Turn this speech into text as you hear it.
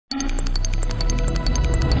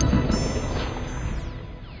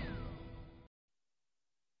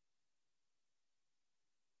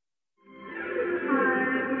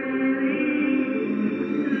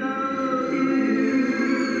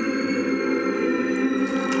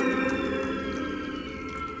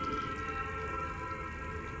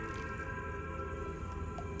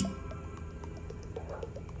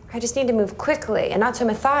I just need to move quickly and not so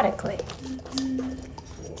methodically.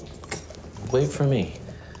 Wait for me.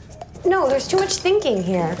 No, there's too much thinking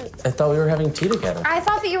here. I thought we were having tea together. I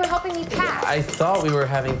thought that you were helping me pack. I thought we were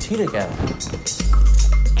having tea together.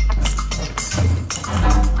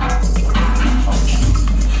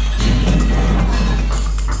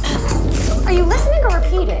 Are you listening or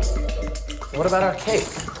repeating? What about our cake?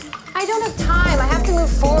 I don't have time. I have to move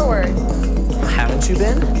forward. Haven't you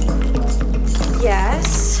been?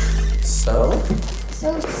 Yes. So?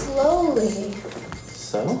 So slowly.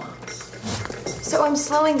 So? So I'm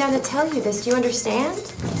slowing down to tell you this. Do you understand?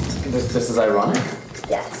 This is ironic?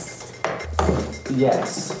 Yes.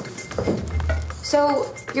 Yes.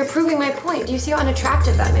 So you're proving my point. Do you see how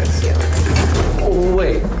unattractive that makes you? Oh,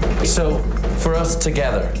 wait. So, for us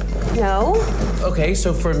together? No. Okay,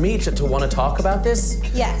 so for me to want to talk about this?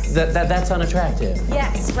 Yes. That's unattractive.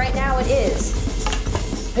 Yes, right now it is.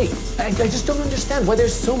 Hey, I just don't understand why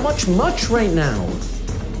there's so much right now.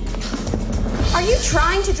 Are you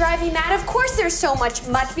trying to drive me mad? Of course there's so much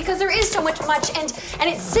because there is so much and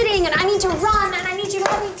it's sitting and I need to run and I need you to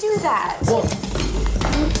help me do that. Well,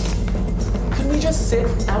 can we just sit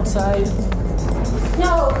outside?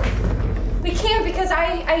 No, we can't because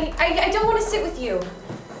I don't want to sit with you.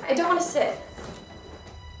 I don't want to sit.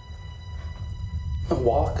 A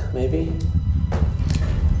walk, maybe?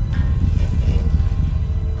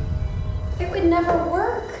 It would never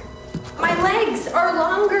work. My legs are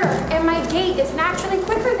longer and my gait is naturally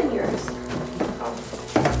quicker than yours.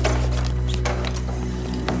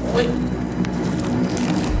 Wait.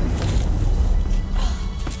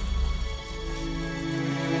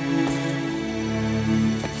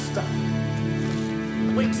 Stop.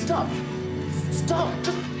 Wait, stop. Stop.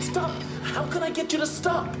 Just stop. How can I get you to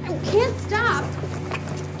stop? I can't stop.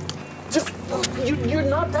 Just, you're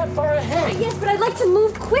not that far ahead. Yes, but I'd like to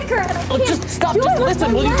move quicker and I can't. Just stop. Just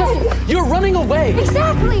listen. Will you just? You're running away.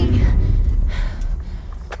 Exactly.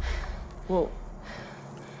 Well,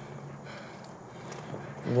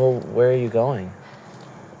 where are you going?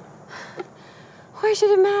 Why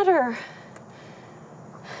should it matter?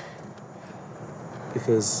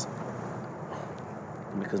 Because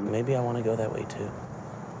maybe I want to go that way too.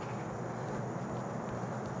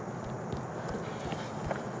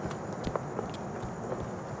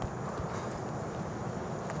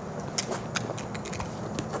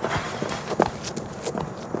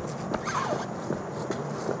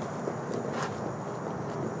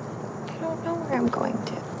 I don't know where I'm going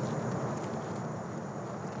to.